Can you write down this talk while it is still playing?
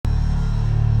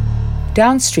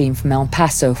Downstream from El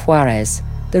Paso, Juarez,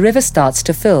 the river starts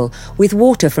to fill with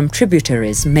water from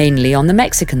tributaries, mainly on the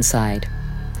Mexican side.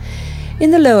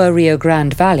 In the lower Rio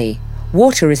Grande Valley,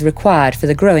 water is required for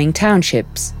the growing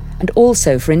townships and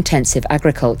also for intensive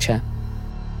agriculture.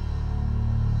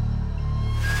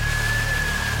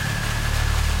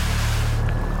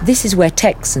 This is where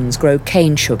Texans grow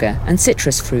cane sugar and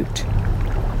citrus fruit.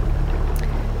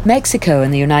 Mexico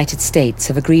and the United States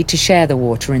have agreed to share the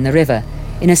water in the river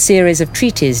in a series of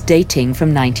treaties dating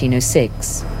from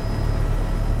 1906.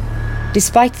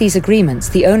 Despite these agreements,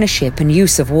 the ownership and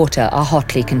use of water are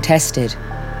hotly contested.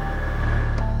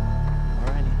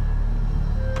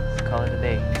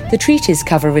 The treaties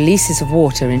cover releases of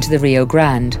water into the Rio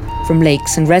Grande from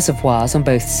lakes and reservoirs on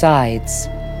both sides.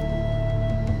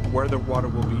 Where the water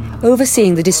will be.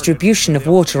 Overseeing the distribution of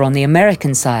water on the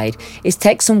American side is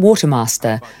Texan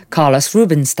watermaster Carlos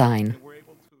Rubenstein.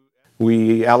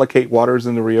 We allocate waters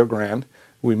in the Rio Grande.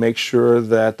 We make sure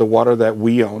that the water that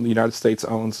we own, the United States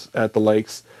owns at the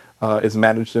lakes, is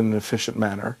managed in an efficient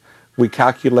manner. We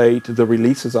calculate the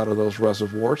releases out of those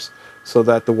reservoirs so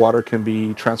that the water can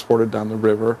be transported down the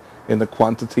river in the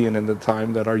quantity and in the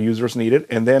time that our users need it.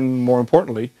 And then more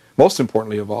importantly, most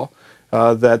importantly of all,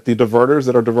 that the diverters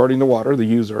that are diverting the water, the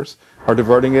users, are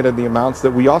diverting it in the amounts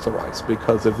that we authorize.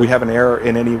 Because if we have an error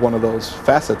in any one of those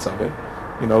facets of it,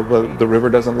 you know, the river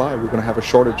doesn't lie. We're going to have a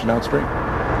shortage downstream.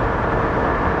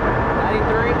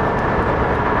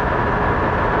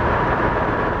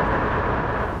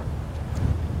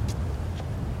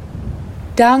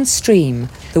 93. Downstream,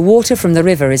 the water from the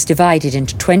river is divided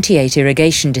into 28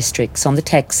 irrigation districts on the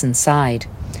Texan side.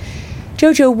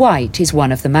 Jojo White is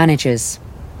one of the managers.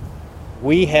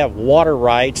 We have water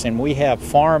rights and we have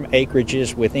farm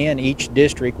acreages within each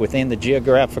district, within the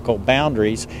geographical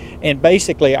boundaries, and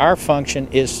basically our function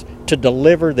is to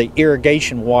deliver the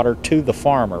irrigation water to the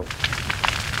farmer.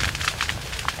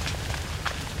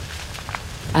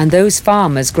 And those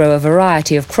farmers grow a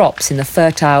variety of crops in the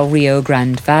fertile Rio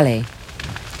Grande Valley.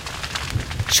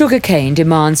 Sugarcane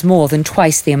demands more than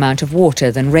twice the amount of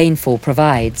water than rainfall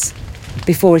provides,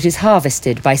 before it is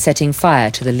harvested by setting fire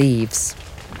to the leaves.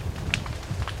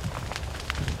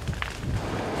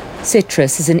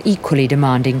 Citrus is an equally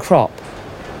demanding crop.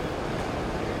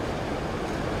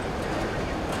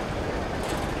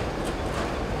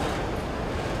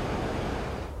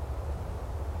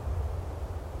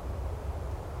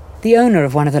 The owner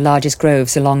of one of the largest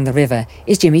groves along the river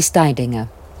is Jimmy Steidinger.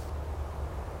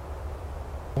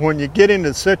 When you get into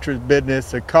the citrus business,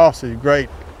 the cost is great.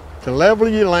 To level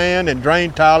your land and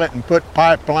drain tile it and put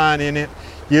pipeline in it,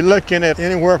 you're looking at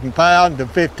anywhere from $1,000 to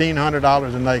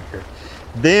 $1,500 an acre.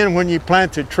 Then when you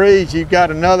plant the trees, you've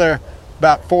got another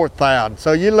about $4,000.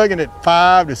 So you're looking at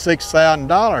 $5,000 to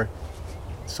 $6,000.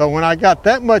 So when I got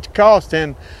that much cost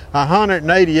in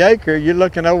 180 acres, you're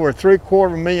looking over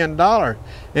 $750,000.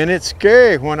 And it's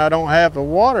scary when I don't have the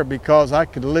water because I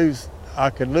could lose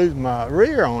my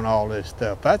rear on all this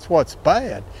stuff. That's what's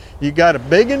bad. You got a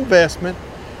big investment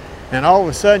and all of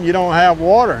a sudden you don't have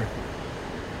water.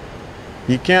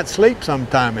 You can't sleep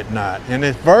sometime at night. And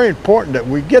it's very important that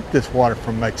we get this water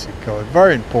from Mexico. It's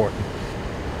very important.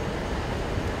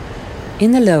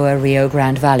 In the lower Rio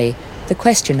Grande Valley, the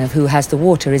question of who has the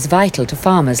water is vital to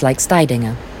farmers like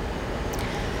Steidinger.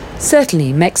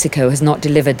 Certainly, Mexico has not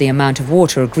delivered the amount of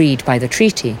water agreed by the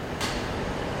treaty.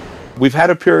 We've had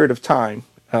a period of time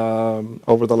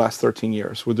over the last 13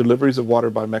 years where deliveries of water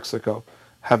by Mexico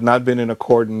have not been in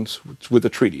accordance with the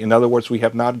treaty. In other words, we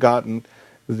have not gotten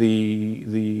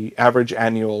the average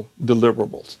annual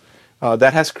deliverables.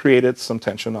 That has created some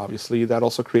tension, obviously. That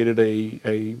also created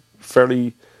a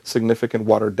fairly significant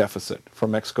water deficit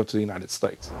from Mexico to the United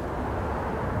States.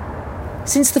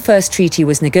 Since the first treaty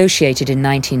was negotiated in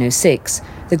 1906,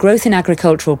 the growth in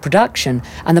agricultural production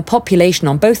and the population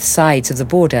on both sides of the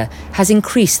border has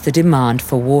increased the demand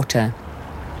for water.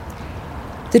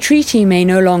 The treaty may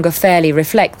no longer fairly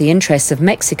reflect the interests of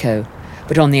Mexico,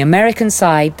 but on the American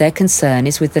side, their concern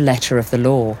is with the letter of the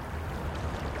law.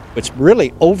 It's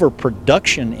really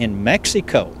overproduction in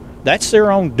Mexico. That's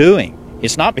their own doing.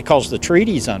 It's not because the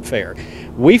treaty is unfair.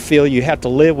 We feel you have to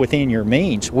live within your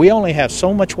means. We only have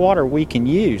so much water we can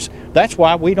use. That's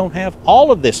why we don't have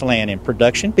all of this land in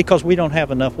production, because we don't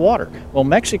have enough water. Well,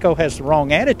 Mexico has the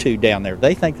wrong attitude down there.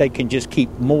 They think they can just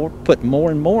put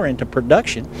more and more into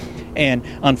production. And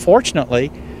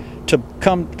unfortunately,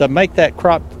 to make that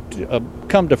crop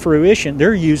come to fruition,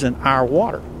 they're using our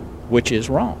water, which is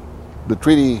wrong. The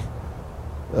treaty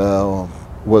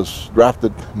was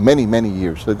drafted many, many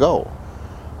years ago.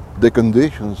 The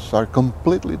conditions are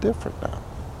completely different now.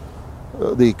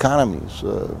 the economies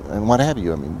and what have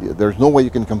you. I mean, there's no way you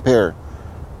can compare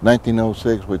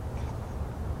 1906 with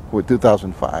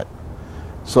 2005.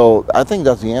 So I think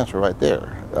that's the answer right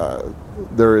there.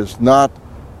 There is not,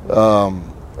 I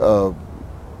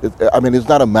mean, it's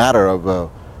not a matter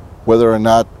of whether or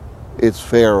not it's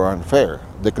fair or unfair.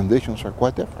 The conditions are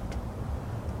quite different.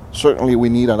 Certainly we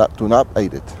need to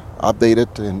update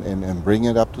it and bring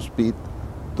it up to speed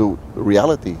to the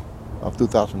reality of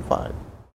 2005.